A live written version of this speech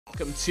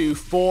Welcome to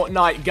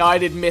Fortnite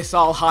guided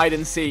missile hide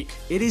and seek.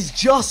 It is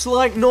just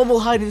like normal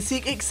hide and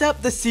seek,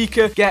 except the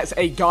seeker gets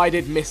a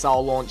guided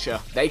missile launcher.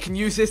 They can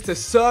use this to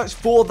search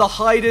for the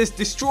hiders,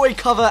 destroy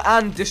cover,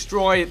 and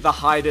destroy the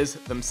hiders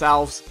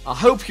themselves. I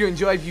hope you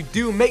enjoy. If you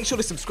do, make sure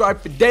to subscribe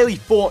for daily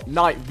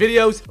Fortnite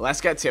videos. Let's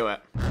get to it.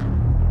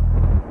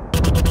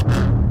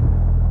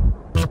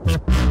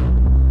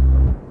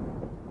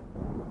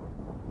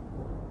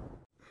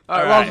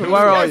 Alright, Lachlan,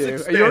 where are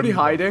you? Are you already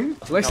hiding?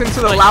 Listen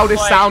to the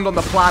loudest sound on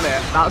the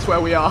planet. That's where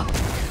we are.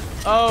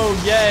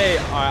 Oh, yay.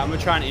 Alright, I'm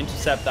gonna try and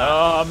intercept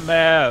that.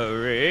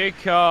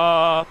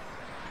 America.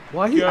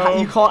 Why are you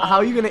can't? How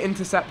are you gonna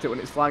intercept it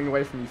when it's flying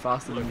away from you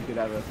faster than you could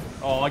ever?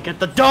 Oh, I get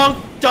the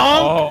dunk!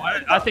 Oh,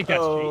 I think that's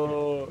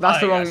cheating. That's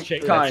the wrong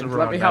kind.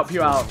 Let me help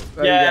you out.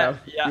 There you go.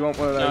 Yeah. You want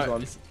one of those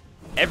ones.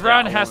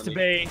 Everyone has to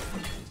be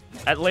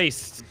at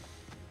least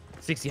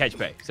 60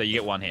 HP, so you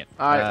get one hit.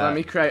 Alright, let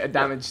me create a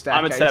damage staircase.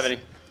 I'm at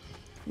 70.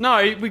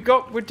 No,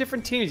 we're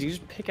different teams. You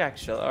just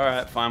pickaxe each other.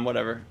 Alright, fine,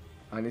 whatever.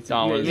 I need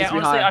to. Yeah,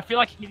 honestly, I feel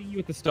like hitting you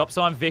with the stop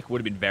sign, Vic,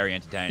 would have been very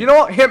entertaining. You know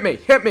what? Hit me.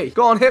 Hit me.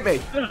 Go on, hit me.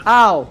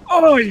 Ow.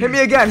 Oh, hit me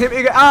again. Hit me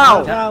again.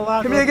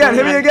 Ow. Hit me again.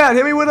 Hit me again.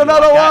 Hit me with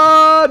another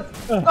one.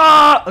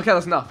 Ah. Okay,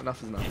 that's enough.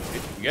 Enough is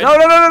enough.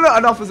 No.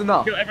 Enough is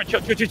enough.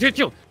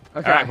 Chill.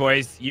 Okay. Alright,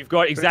 boys. You've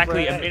got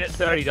exactly a minute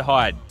 30 to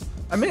hide.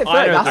 A minute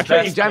 30? That's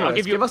pretty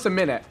generous. Give us a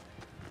minute.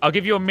 I'll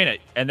give you a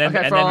minute, and then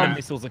the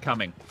missiles are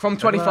coming. From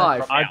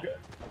 25.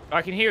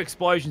 I can hear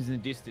explosions in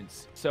the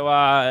distance. So,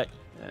 a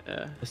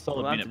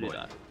solid minute, boy.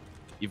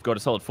 You've got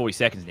a solid 40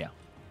 seconds now.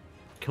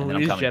 Can we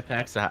use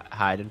jetpacks to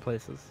hide in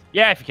places?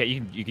 Yeah, if you can,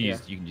 you can use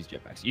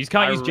jetpacks. You just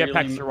can't use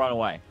jetpacks to run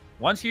away.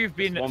 Once you've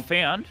been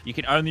found, you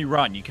can only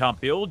run. You can't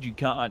build. You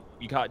can't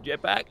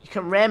jetpack. You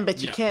can ram,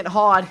 but you can't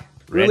hide.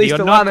 Ready Release or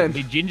the not, lemon.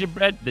 the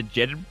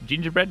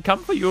gingerbread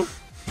come for you.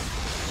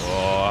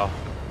 Oh,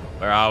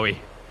 where are we?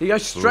 You go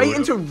straight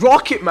into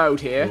rocket mode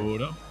here.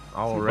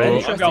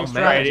 Already? I'm going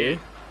straight in.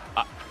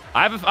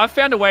 I've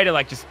found a way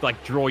to just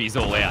draw you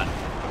all out.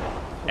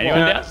 Anyone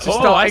down? Just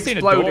start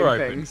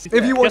exploding things.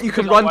 If you want, you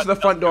can run to the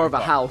front door of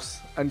a house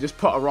and just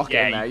put a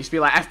rocket in there. You just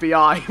be like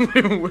FBI.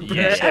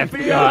 Yeah,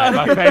 FBI.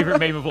 My favorite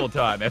meme of all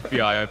time.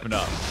 FBI, open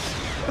up.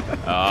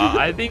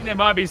 I think there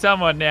might be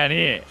someone down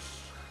here.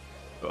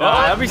 No,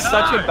 that'd be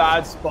such a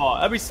bad spot.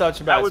 That'd be such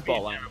a bad spot. That would be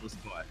a terrible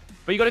spot.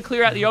 But you got to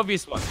clear out the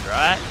obvious ones,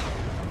 right?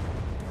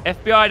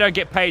 FBI don't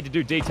get paid to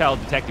do detailed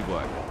detective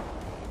work.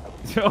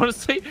 So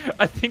honestly,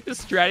 I think the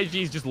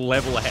strategy is just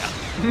level out.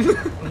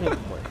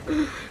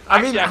 I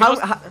mean, how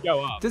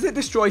does it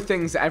destroy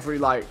things every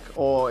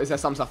or is there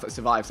some stuff that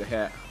survives a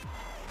hit?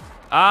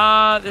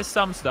 There's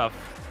some stuff.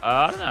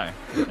 I don't know.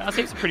 It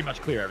seems to pretty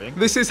much clear everything.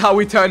 This is how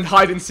we turned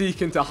hide and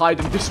seek into hide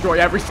and destroy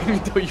everything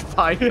until you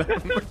find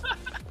them.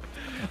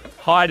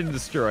 Hide and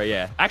destroy,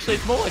 yeah. Actually,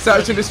 it's more like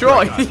search and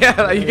destroy. Yeah,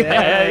 there you go.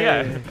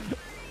 Yeah.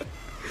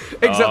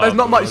 Except there's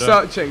not much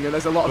searching and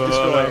there's a lot of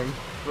destroying.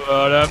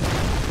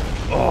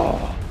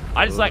 Oh,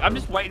 I'm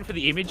just waiting for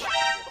the image.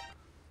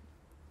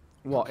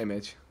 What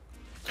image?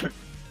 a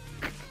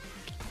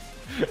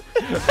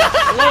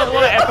lot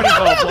of effort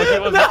involved.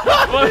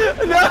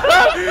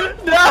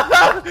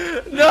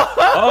 No!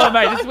 Oh,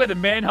 mate, this is where the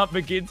manhunt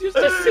begins. You're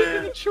just sitting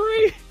in the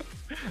tree.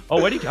 Oh,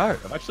 where'd he go?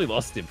 I've actually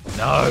lost him.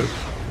 No.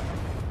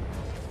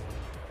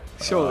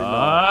 Surely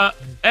not.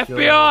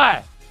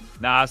 FBI!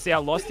 Nah, see, I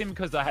lost him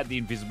because I had the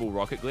invisible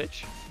rocket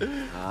glitch.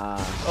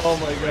 Oh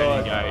my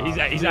god. There you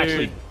go. He's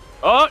actually...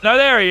 Oh, no,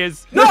 there he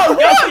is. No,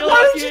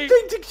 why did you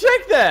think to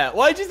check that?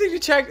 Why did you think to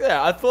check that?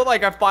 I thought I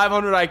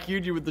 500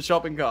 IQ'd you with the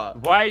shopping cart.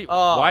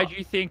 Why did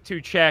you think to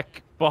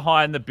check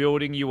behind the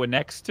building you were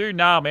next to?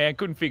 Nah, man,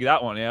 couldn't figure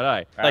that one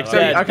out, eh?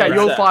 Okay,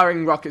 you're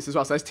firing rockets as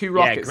well, so there's 2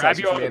 rockets.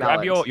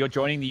 Yeah, you're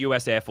joining the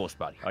US Air Force,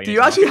 buddy. Do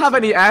you actually have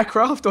any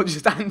aircraft or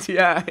just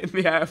anti-air in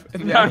the air?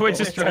 No, we're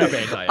just straight up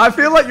anti-air. I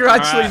feel like you're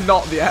actually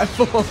not the Air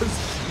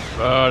Force.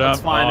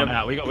 That's fine.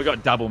 Now we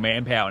got double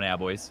manpower now,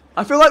 boys.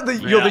 I feel like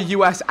you're the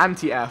US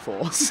anti-Air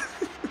Force.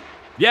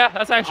 Yeah,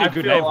 that's actually a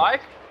good name. I feel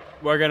like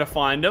we're gonna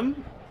find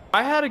them.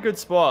 I had a good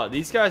spot.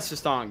 These guys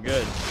just aren't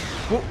good.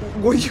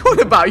 What are you on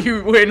about?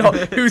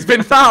 Who's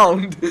been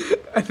found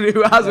and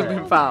who hasn't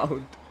been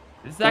found?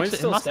 This is actually,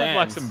 it must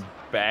have some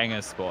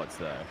banger spots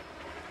though.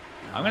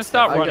 I'm gonna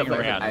start running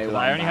around because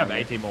I only have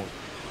 18 more.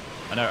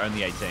 I know,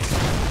 only 18.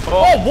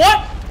 Oh,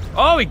 what?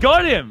 Oh, we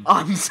got him!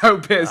 I'm so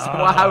pissed.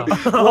 Wow.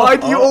 Why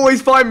do you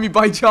always find me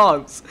by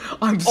chance?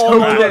 I'm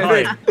so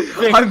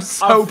pissed. I'm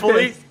so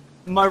pissed.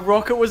 My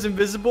rocket was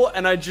invisible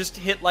and I just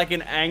hit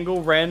an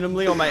angle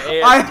randomly on my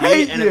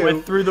ASD and it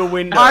went through the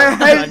window. I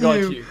hate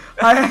you.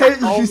 I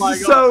hate you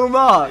so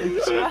much.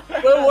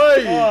 Where were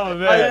you? Oh,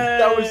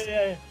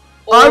 man.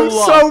 I'm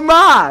so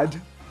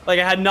mad. I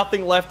had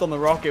nothing left on the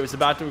rocket. It was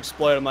about to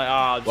explode. I'm like,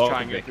 I'll just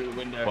try and go through the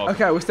window.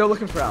 Okay, we're still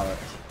looking for Alex.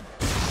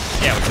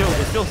 Yeah,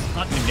 we're still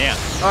hunting him down.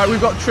 Alright,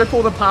 we've got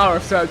triple the power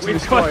of search and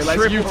destroy.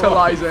 Let's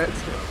utilize it.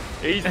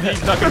 He's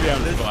not going to be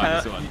able to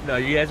survive this one. No,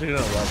 you guys are going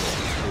to level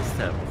this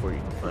time before you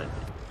can find me.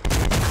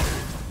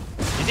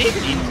 Is he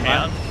even in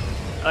town?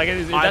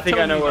 I think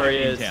I know where he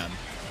is.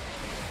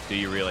 Do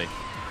you really?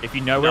 If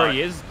you know where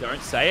he is,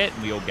 don't say it,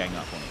 and we all gang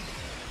up on him.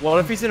 What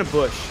if he's in a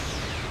bush?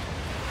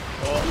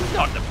 Oh, he's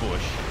not in the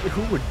bush.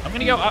 Who would? I'm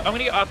gonna go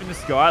up in the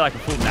sky like a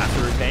full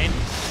NASA routine.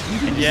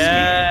 And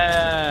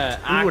Yeah.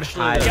 Who would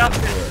hide? He asked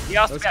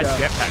about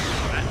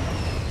jetpacks, right?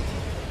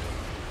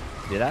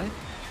 Did I?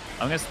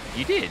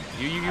 You did.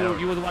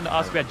 You were the one that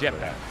asked about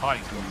jetpack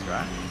hiding spots,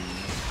 right?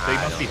 So you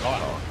must be high.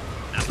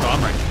 That's what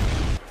I'm ready.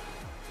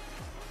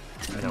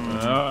 I don't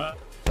know.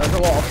 There's a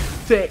lot of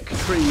thick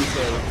trees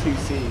here with 2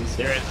 C's.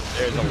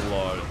 There's a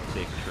lot of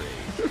thick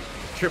trees.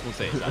 Triple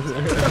C's, I'd say.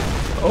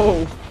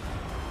 Oh.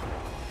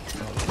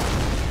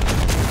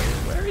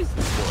 Where is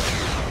this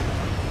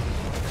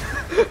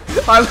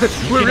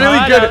We're really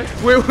good.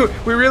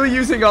 We're really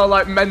using our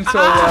like mental.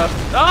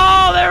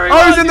 Oh, there he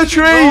Oh, he's in the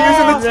tree. He was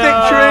in the thick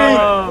tree.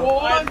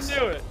 I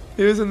knew it.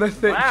 He was in the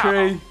thick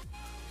tree.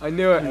 I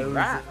knew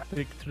it.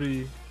 Thick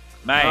tree.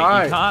 Mate,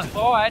 Alright. you can't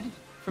hide.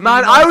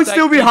 Man, I would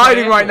still be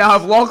hiding right now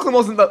if Lachlan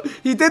wasn't the.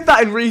 He did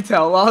that in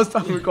retail last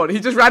time we recorded. He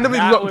just randomly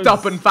looked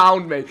up and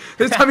found me.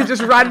 This time he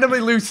just randomly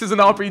looses an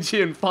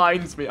RPG and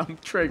finds me. I'm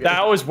triggered.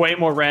 That was way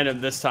more random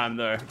this time,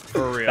 though.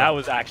 For real. That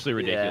was actually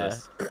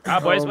ridiculous.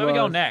 Alright, boys, where we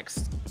going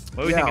next?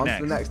 What are we thinking on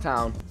next? to the next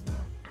town.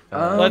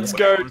 Let's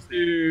go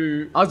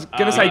to. I was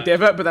gonna say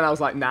divot, but then I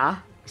was like, nah.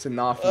 It's a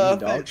nah for you,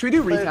 dog. Should we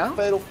do retail?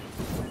 Fatal.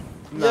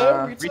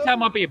 Nah. Yeah, Retail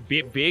might be a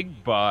bit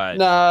big, but...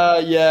 Nah,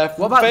 yeah.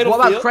 What about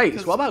Field,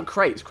 crates? What about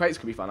crates? Crates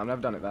could be fun. I've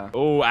never done it there.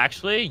 Oh,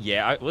 actually,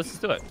 yeah, let's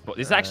just do it. But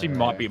this actually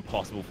might be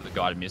impossible for the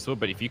guided missile,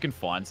 but if you can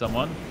find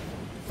someone,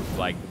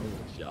 like,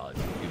 here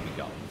we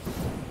go.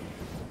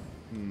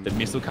 The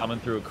missile coming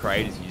through a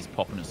crate is you just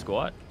pop in a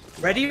squat.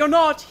 Ready or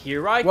not,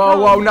 here I Whoa,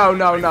 come. whoa,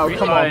 no,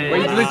 come on.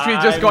 We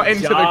literally just got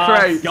into the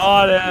crate.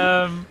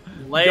 Got him.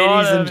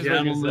 Ladies and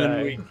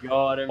gentlemen, we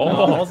got him.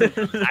 Oh,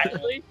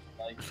 actually,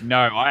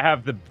 no, I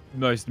have the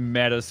most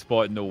meta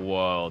spot in the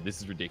world. This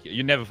is ridiculous.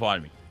 You'll never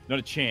find me. Not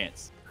a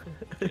chance.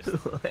 I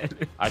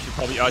should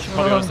probably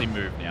honestly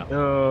move now.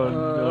 Oh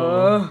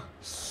no.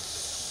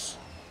 It's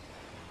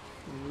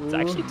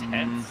actually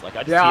tense. Like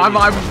I just Yeah, hear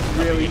I'm this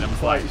really and I'm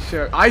quite like,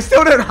 sure. I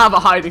still don't have a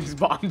hiding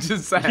spot. I'm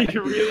just saying.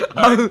 You really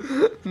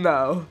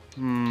No.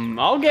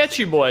 I'll get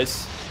you,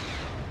 boys.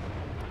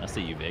 I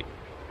see you, Vic.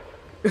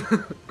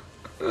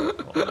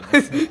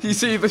 You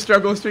see the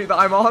struggle street that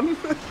I'm on?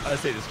 I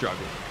see the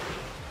struggle.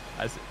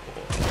 I see.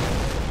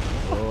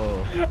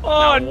 Oh.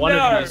 Oh Now, one of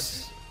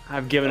us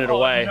have given it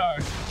away. No.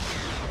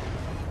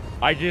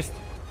 I hear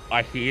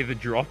the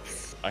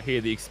drops. I hear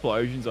the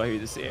explosions. I hear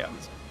the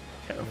sounds.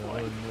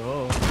 Terrifying.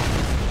 Oh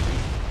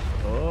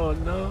no. Oh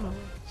no.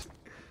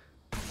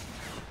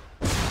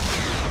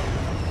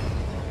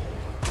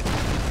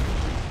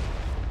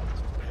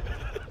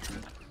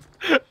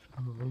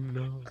 Oh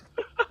no.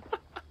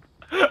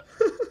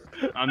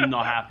 I'm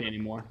not happy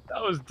anymore.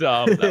 That was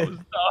dumb. That was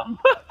dumb.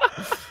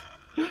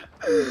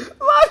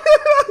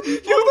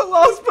 You're the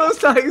last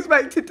person I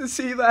expected to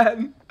see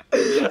then. I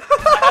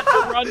had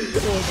to run for,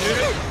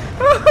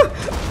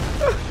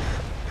 dude.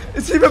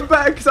 It's even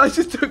better because I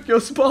just took your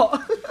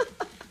spot.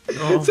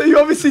 Oh. So you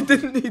obviously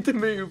didn't need to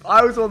move.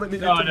 I was the one that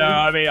needed to move. No,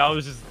 I mean, I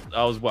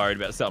was worried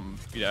about something,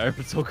 you know,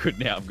 it's all good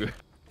now, I'm good.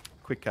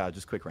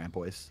 Just quick ramp,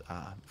 boys.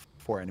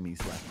 4 enemies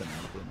left and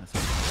I'm blue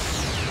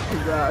myself.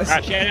 Congrats.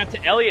 Alright, shout out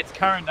to Elliot's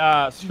current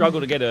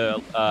struggle to get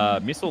a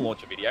missile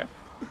launcher video.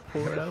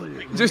 Poor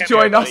Elliot. Just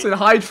join us and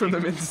hide from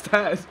them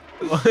instead.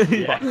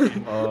 Yeah.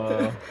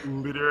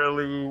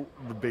 Literally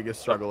the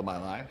biggest struggle of my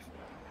life.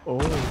 Oh.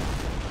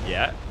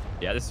 Yeah,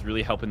 this is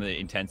really helping the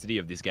intensity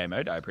of this game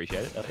mode. I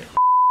appreciate it. Elliot.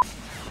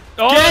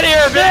 Get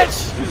here,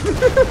 bitch!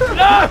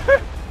 No!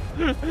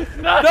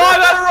 No,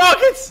 I'm out of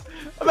rockets!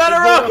 I'm out of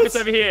There's rockets! rockets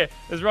over here.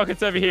 There's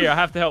rockets over here. I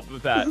have to help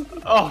with that.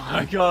 Oh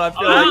my god, I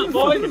feel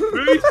like you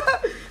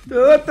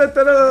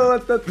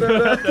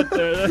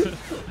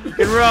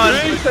can run.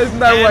 There's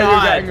no way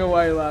you're getting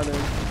away, Lannon.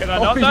 Can I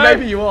Oh, not, though?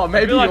 maybe you are.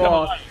 Maybe you like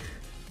are.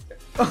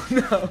 Oh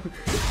no.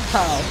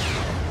 How?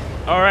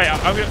 Alright,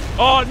 I'm gonna.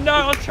 Oh no,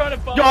 I was trying to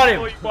Got find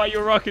him. you while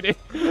you're rocketing.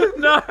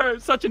 No,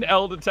 such an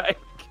L to take.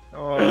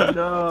 Oh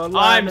no.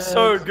 I'm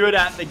so good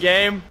at the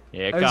game.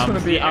 Here I just comes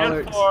wanna be the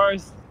Alex.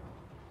 Force.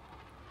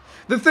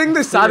 The thing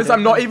that's sad is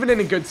I'm not even in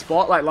a good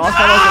spot. Like last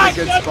time I was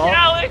in a good spot.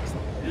 Alex!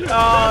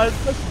 Oh, it's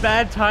such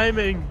bad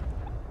timing.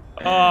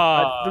 Oh.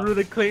 I threw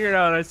the clinger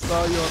out and I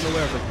saw you on the way.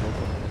 I was like,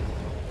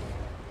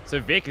 So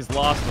Vic is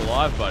last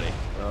alive, buddy.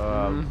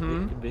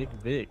 Big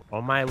Vic.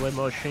 On my way,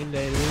 machine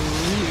day.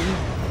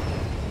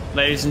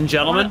 Ladies and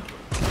gentlemen,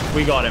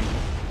 we got him.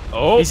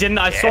 Oh, He's in.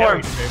 I saw him.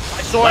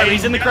 I saw him.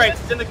 He's in the crates.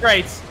 He's in the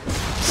crates.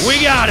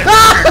 We got him.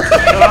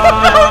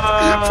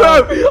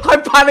 Bro, I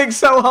panicked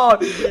so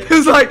hard. It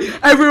was like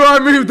everywhere I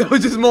moved, there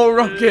was just more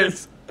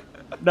rockets.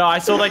 No, I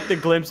saw like the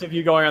glimpse of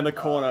you going around the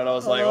corner, and I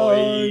was like,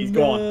 oh, he's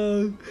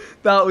gone.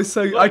 That was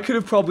so. I could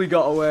have probably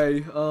got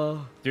away.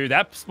 Dude,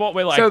 that spot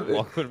where like So,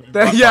 Lachlan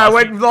yeah,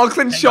 when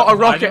Lachlan shot a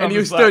rocket hiding and on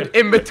you the stood side.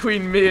 in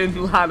between me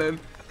and Lannon.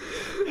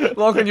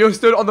 Lachlan, you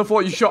stood on the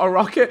fort, you shot a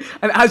rocket,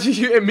 and as you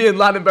shoot it, me and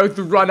Landon both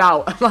run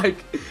out, like,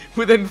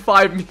 within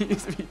 5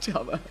 meters of each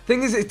other.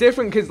 Thing is, it's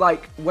different because,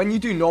 like, when you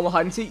do normal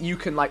hide and seek, you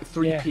can, like,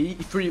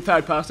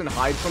 third person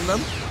hide from them.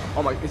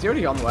 Oh my, is he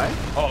already on the way?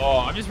 Oh,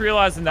 I'm just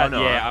realizing that,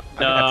 no. yeah, I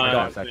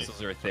forgot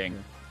missiles are a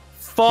thing.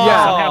 Fuck.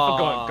 Yeah. Somehow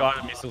forgot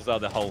guided missiles are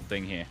the whole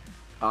thing here.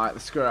 Alright,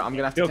 screw it. I'm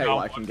gonna have to take what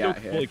I can get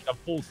here. I'm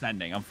full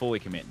sending. I'm fully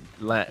committing.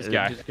 Just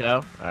go. Just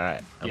go. All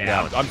right.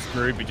 I'm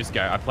screwed, but just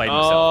go. I played Oh,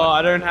 myself.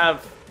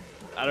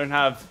 I don't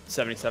have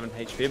 77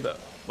 HP, but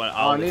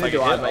Oh, neither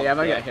do I, but yeah, if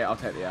I get hit, I'll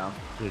take the L.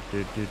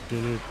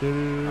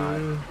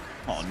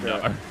 Oh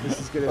no. This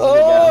is good as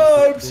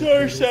Oh, I'm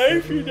so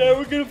safe. You're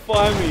never gonna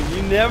find me.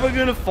 You're never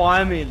gonna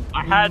find me.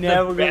 I had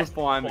never the gonna best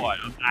find me. fight.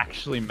 I'm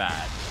actually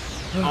mad.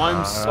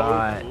 I'm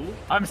so cool.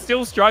 I'm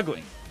still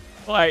struggling.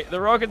 Like, the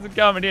rockets are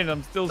coming in,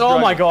 I'm still struggling.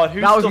 Oh my god,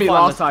 who's That was still me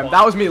finding last this time. spot?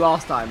 That was me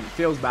last time.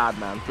 Feels bad,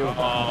 man. Feels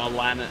bad. Oh,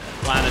 Lannon.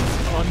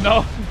 Oh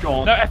no.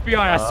 Gone. No, FBI,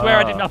 I swear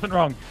I did nothing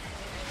wrong.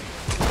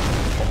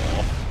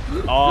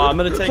 Oh, I'm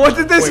gonna take. What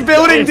did this Wait,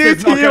 building do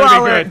is to not you, gonna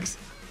be good. Alex?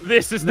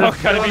 This is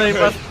not gonna be They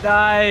good. must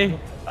die.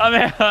 I'm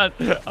out.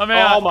 I'm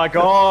out. Oh my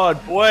god,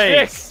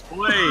 please,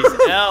 please,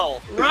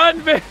 L. Run,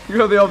 Vic.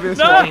 You're the obvious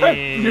No. one.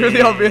 You're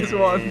the obvious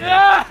one.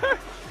 No.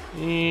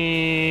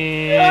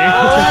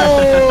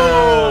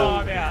 Oh!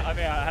 I'm out. I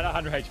had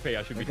 100 HP.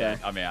 I should be dead.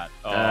 I'm out.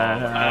 Oh,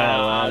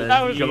 well,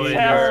 that was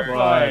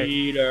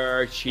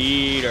terrible.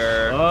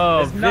 Cheater. Oh,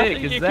 There's nothing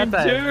Vic, you is can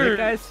that do. Vic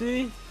I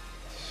see?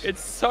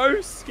 It's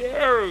so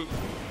scary.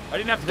 I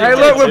didn't have to. Hey,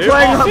 look, we're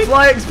playing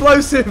Fly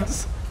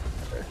Explosives.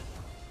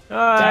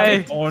 Hi.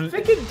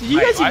 Did you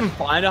guys even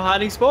find a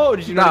hiding spot, or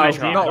did you No, not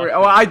make not really.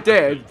 Well, I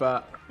did,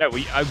 but No,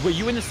 were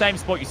you in the same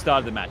spot you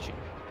started the match in?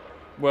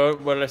 Where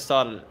did I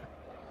start it?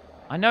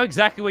 I know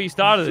exactly where you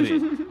started it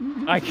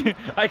in. I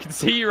can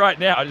see you right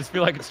now. I just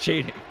feel like it's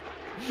cheating.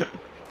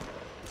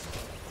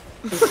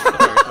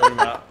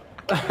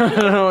 I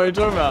don't know what you're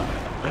talking about.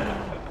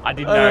 I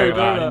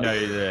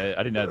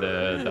didn't know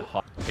the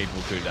hot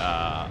people could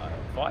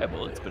fire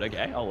bullets, but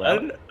okay, I'll allow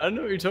it. I don't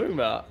know what you're talking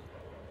about.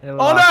 Hey, Oh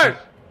Lachlan. no!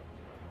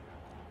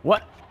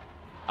 What?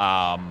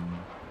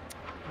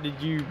 Did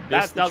you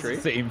miss That the tree?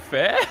 doesn't seem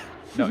fair.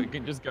 No,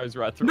 it just goes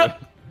right through. No.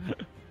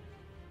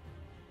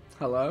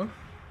 hello.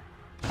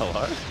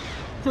 Hello?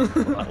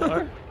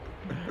 Hello?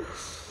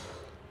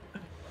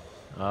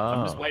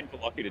 I'm just Oh. waiting for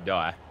Lockie to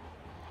die.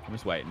 I'm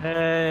just waiting.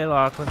 Hey,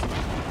 Lachlan.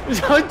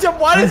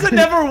 Why does it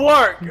never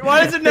work?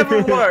 Why does it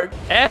never work?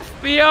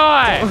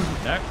 FBI!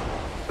 No.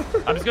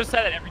 I'm just gonna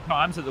say that every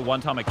time, so the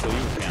one time I kill you,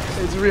 it counts.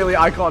 It's really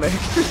iconic.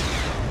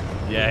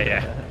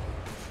 Yeah.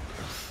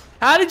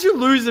 How did you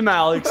lose him,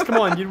 Alex? Come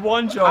on, you had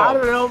one I job.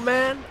 don't know,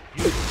 man.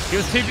 He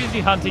was too busy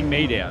hunting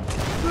me down. That's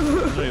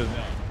what he was doing.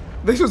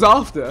 This was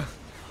after.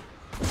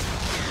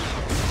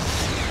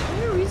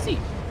 Where is he?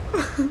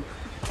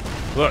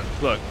 Look,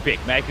 Vic,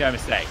 make no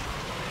mistake.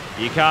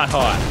 You can't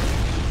hide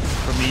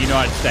from the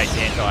United States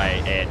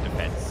anti-air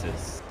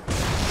defenses.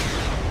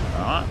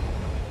 Alright?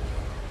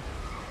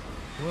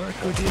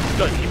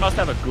 Look, you must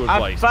have a good I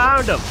place.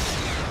 found him.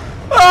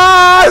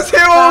 Ah, it's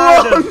here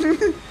all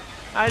along.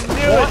 I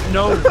knew it.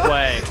 No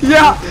way.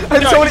 Yeah,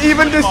 and No, someone you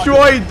even could've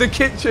destroyed the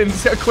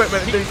kitchen's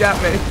equipment to get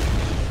me.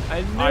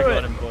 I knew I got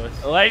it. him,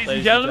 boys. Ladies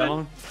and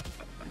gentlemen,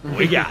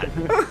 we got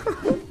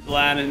it.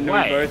 Lannon, we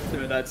Wait. both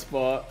knew that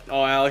spot.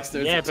 Oh, Alex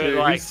knows Yeah, it but too.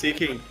 like- Who's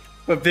seeking?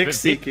 But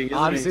Vic's Vic- seeking, isn't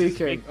I'm he?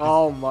 seeking.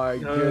 Oh my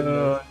goodness.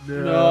 No, I he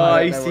don't know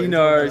what he's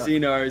knows, talking he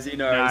knows, he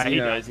knows, No, he he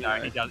knows. does. No,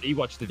 he does. He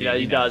watched the video. Yeah,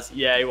 he does.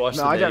 Yeah, he watched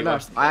No, the I video. don't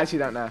know. I actually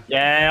don't know.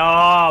 Yeah,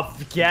 oh,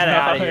 get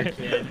out of here,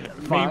 kid.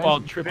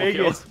 Meanwhile, triple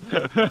kills.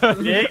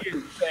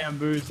 Biggest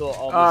bamboozle of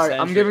the Alright, century.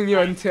 I'm giving you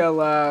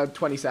until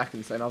 20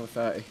 seconds, so another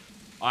 30.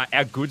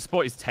 Our good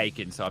spot is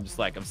taken, so I'm just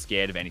like, I'm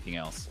scared of anything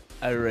else.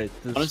 I rate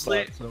this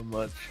Honestly- spot so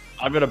much.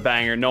 I've got a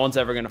banger. No one's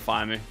ever gonna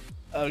find me.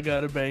 I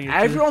got a bang.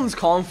 Everyone's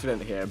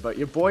confident here, but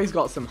your boy's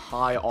got some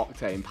high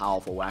octane,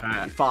 powerful weapons.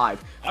 Alright.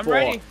 5, I'm 4,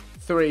 ready.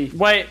 3,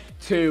 Wait,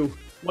 2.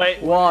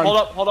 wait. One. Hold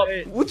up, hold up.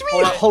 What do you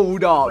mean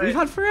hold up? We've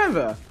had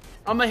forever.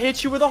 I'm gonna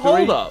hit you with a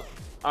hold up.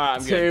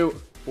 Alright, I'm good.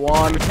 2,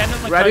 1. Pretend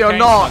I'm like Ready or cocaine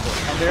not?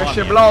 smuggler. Here Come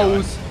she on,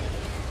 blows.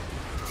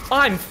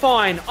 I'm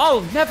fine.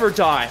 I'll never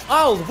die.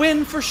 I'll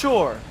win for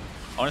sure.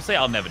 Honestly,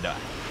 I'll never die.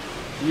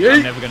 I'm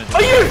Yeet. never gonna die.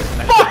 Are you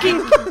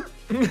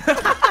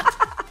fucking?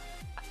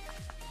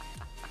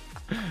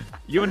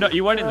 You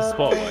weren't in the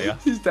spot, were you?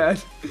 He's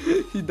dead.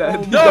 He's dead.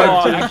 He's no.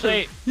 dead. Jim.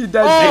 Actually, He's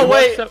dead. Oh Jim.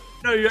 wait. so-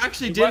 No, you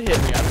actually did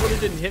hit me. I thought it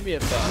didn't hit me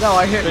at first. No,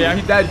 I hit Yeah. him.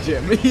 He dead,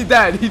 Jim. He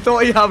dead. He thought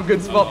he'd have a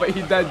good spot, but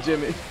he dead,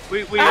 Jimmy.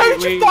 How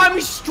did you find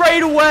me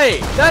straight away?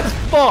 That's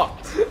fucked.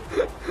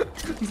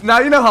 Now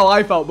you know how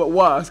I felt, but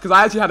worse, because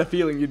I actually had a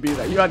feeling you'd be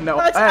there. You had no.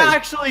 That's Hey,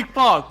 actually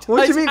fucked.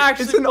 what do you That's mean?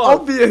 actually It's an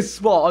fucked. obvious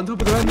spot on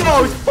top of the random.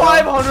 No, it's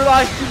 500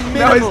 IQ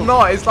minimum. No, it's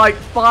not. It's like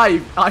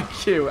 5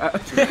 IQ at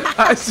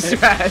a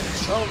stretch.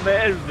 Oh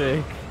man,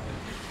 Vic.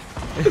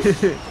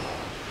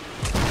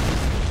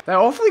 They're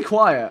awfully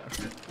quiet.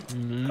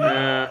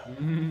 Yeah.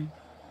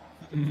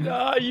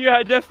 No, you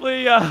had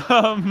definitely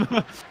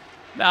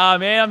Nah,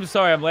 man, I'm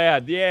sorry, I'm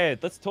loud. Yeah,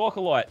 let's talk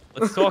a lot.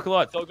 Let's talk a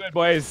lot. It's all good,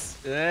 boys.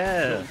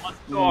 Yeah. Lots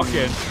of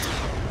talking.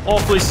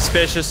 Awfully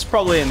suspicious.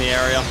 Probably in the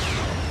area.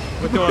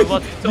 We're doing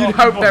lots of talking. You'd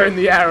hope they're in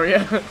the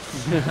area.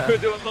 We're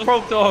doing lots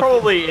of talking.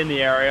 Probably in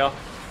the area.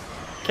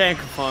 Can't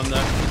confirm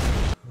though.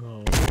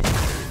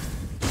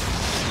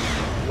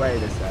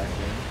 Wait a second.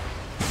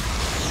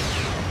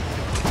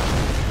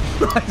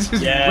 I just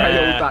railed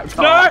that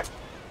car. No!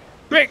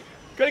 Quick!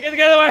 Gotta get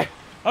the other way!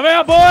 I'm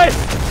out, boys!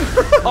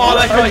 Oh,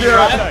 that got you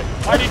right.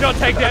 I did not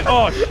take that.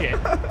 Oh, shit.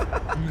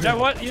 You know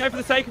what? You know, for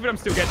the sake of it, I'm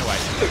still getting away.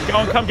 Go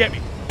on, come get me.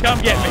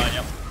 Come get me.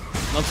 Yep.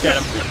 Let's get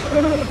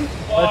him.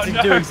 Oh,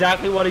 Let's do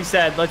exactly what he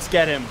said. Let's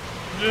get him.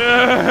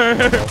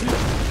 No.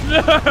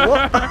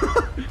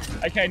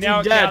 What? Okay, now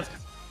He's it dead. counts.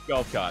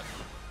 Golf cart.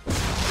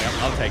 Yep,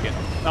 I'll take it.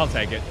 I'll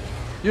take it.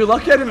 You're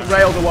lucky I didn't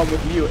rail the one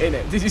with you in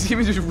it. Did you see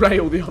me just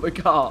rail the other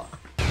car?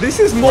 This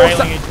is more.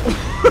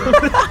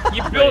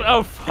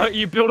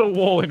 You built a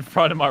wall in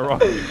front of my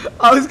rocket.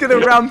 I was gonna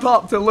ramp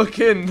up to look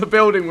in the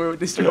building we were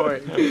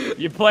destroying.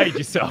 You played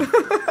yourself.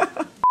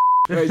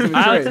 Wait, he's in the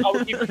Alex,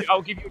 tree.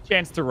 I'll give you a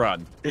chance to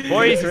run.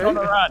 Boys, he's on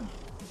the run.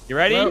 You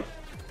ready? Well,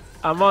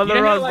 I'm on the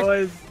You know run, how, like,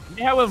 boys.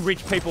 You know how when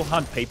rich people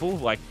hunt people,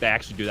 like they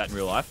actually do that in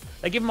real life?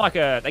 They give him a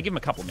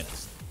couple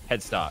minutes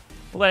head start.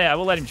 We'll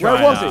let him try.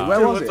 where was he?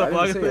 Where was what's he? up,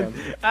 I didn't see Lachlan?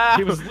 him.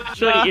 He was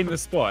literally in the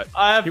spot.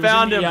 I have He was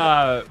found in him.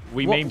 the,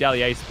 we What? memed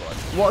Ali A spot.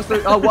 What's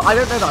the? Oh, what, I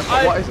don't know that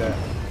spot. What is it?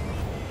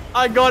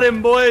 I got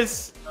him,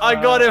 boys. I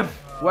got him.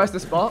 Where's the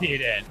spot?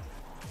 It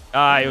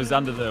was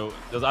under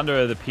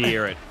the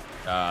pier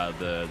at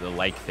the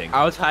lake thing.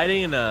 I was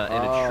hiding in a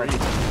tree.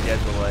 Get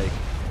the lake.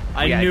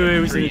 I Yeah, knew the he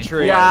was in tree. the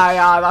tree.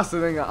 Yeah, that's the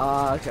thing.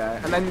 Ah, okay.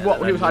 And then Yeah, what?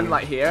 He then was hiding you-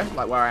 like here,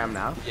 like where I am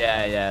now.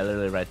 Yeah,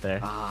 literally right there.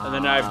 And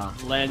then I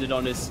landed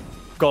on his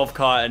golf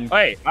cart and.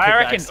 Wait, I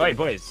reckon. pickaxed him. Wait,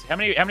 boys, how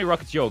many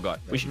rockets you all got?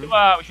 We should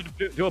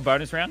do a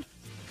bonus round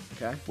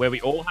Okay. where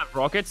we all have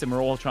rockets and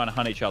we're all trying to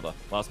hunt each other.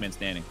 Last man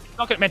standing. It's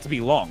not meant to be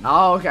long.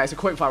 Oh, okay. It's a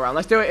quick fire round.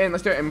 Let's do it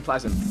in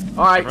Pleasant.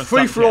 All right, Everyone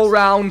free stop for all chest.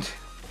 round.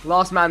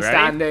 Last man Ready?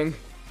 standing.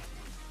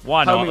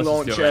 Why not? Homing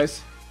Let's just do it.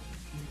 launchers.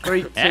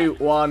 3, 2,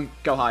 1.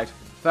 Go hide.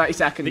 30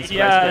 seconds. The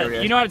grace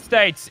period. United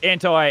States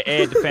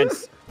Anti-Air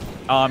Defense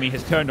Army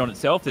has turned on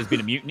itself. There's been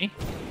a mutiny,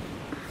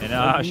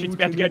 and shit's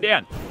about to go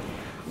down.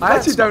 I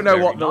actually don't know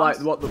very what the nice.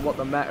 what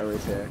the meta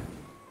is here.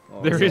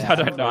 There is, I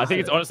don't know. I think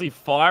it's honestly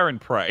fire and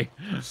pray.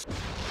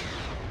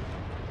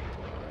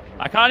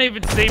 I can't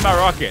even see my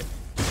rocket.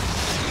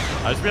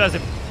 I just realized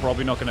I'm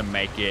probably not gonna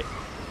make it.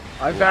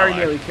 I very Why?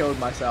 nearly killed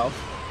myself.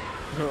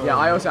 Yeah,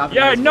 I also have.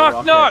 Yo, an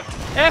knock, knock!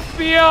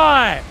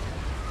 FBI!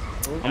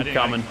 I'm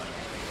coming.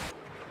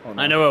 Oh,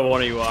 no. I know where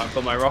one of you are,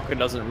 but my rocket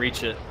doesn't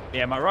reach it.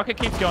 Yeah, my rocket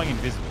keeps going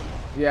invisible.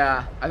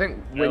 Yeah, I think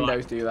Yeah,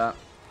 Windows do that.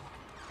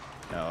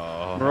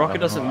 Oh. My rocket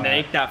doesn't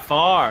make that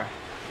far.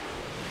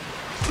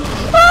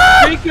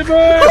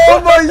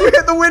 Oh my! You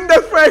hit the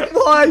window frame.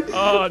 Why?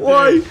 Oh, dude.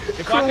 Why? If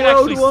I could Cruel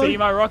actually one. see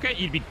my rocket,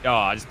 you'd be. Oh,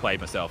 I just played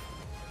myself.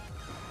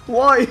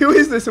 Why? Who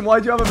is this, and why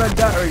do you have a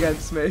vendetta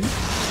against me? I'm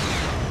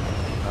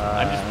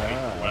just waiting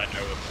for what I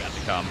know what's about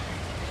to come.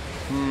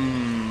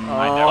 Oh,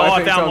 I know. I I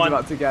think found someone's one.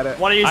 about to get it.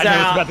 One of you's I know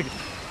out. what's about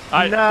to.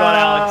 I Got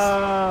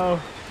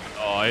Alex.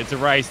 Oh, it's a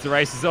race. The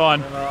race is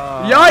on.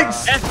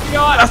 Yikes!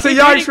 FBI! That's a keep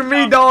yikes hitting from me,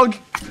 them. dog.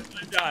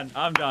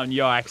 I'm done.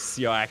 Yikes!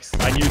 Yikes!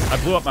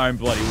 I blew up my own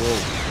bloody wall.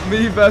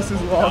 Me versus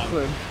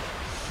Lachlan.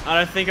 I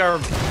don't think our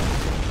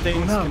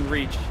things can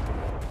reach.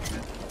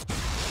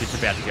 It's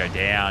about to go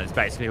down. It's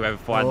basically whoever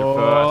finds it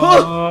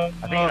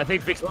first. I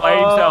think Vic's played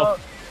himself.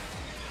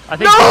 I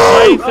think Vic's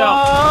played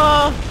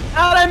himself.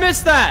 How'd I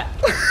miss that?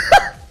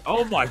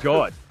 Oh my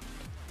god.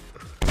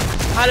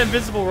 I had an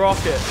invisible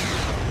rocket.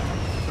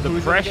 The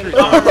pressure is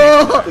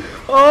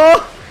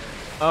Oh!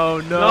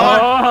 Oh no!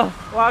 Oh,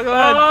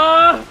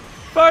 Lachlan!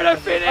 photo Oh,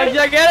 finish. did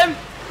I get him?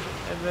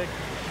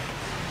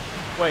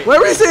 Wait.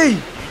 Where is he?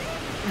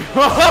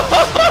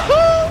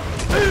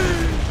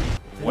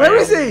 Where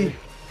is he?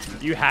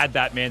 You had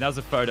that, man. That was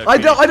a photo. I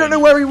don't know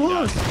where he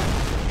was.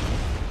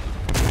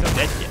 He's not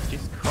dead yet.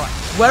 Jesus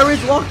Christ. Where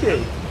is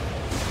Lockie?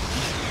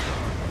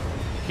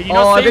 Can you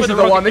not Oh, see this where is the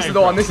rocket one. This came is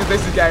the one. from?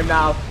 This is game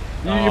now.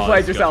 You Oh,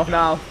 played this is yourself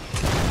gonna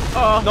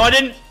now. No, I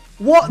didn't.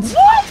 What?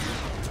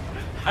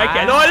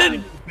 Okay, No, I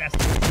didn't. This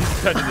is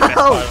turned into the best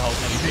Ow. fight of the whole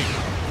bloody thing.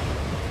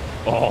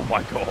 Oh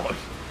my god.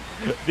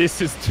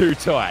 This is too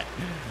tight.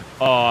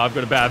 Oh, I've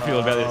got a bad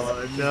feeling about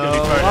this. It's gonna be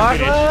photo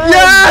finish.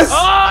 Yes!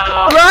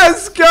 Oh!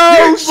 Let's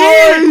go,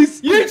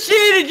 boys! You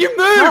cheated! You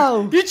moved!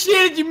 How? You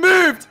cheated! You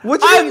moved! What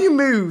do you mean you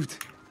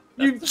moved?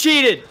 You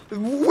cheated!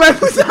 When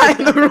was that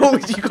in the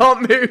rules? You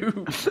can't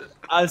move.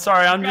 I'm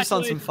sorry, I'm just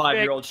on some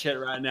Congratulations, 5-year-old shit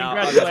right now.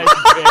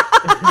 Congratulations,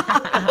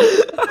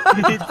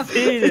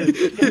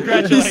 Vic.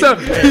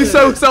 Congratulations, He's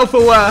so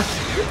self-aware.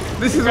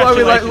 This is why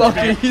we like Congratulations,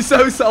 Lockie. Vic. He's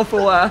so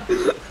self-aware.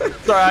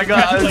 Sorry, I was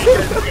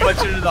getting too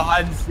much into the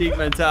hide and seek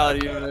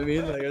mentality, you know what I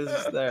mean? Like, I was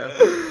just there.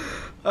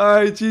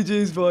 Alright,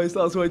 GG's boys.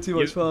 That was way too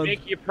much fun.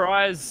 Vic, your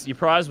prize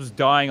was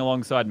dying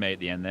alongside me at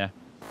the end there.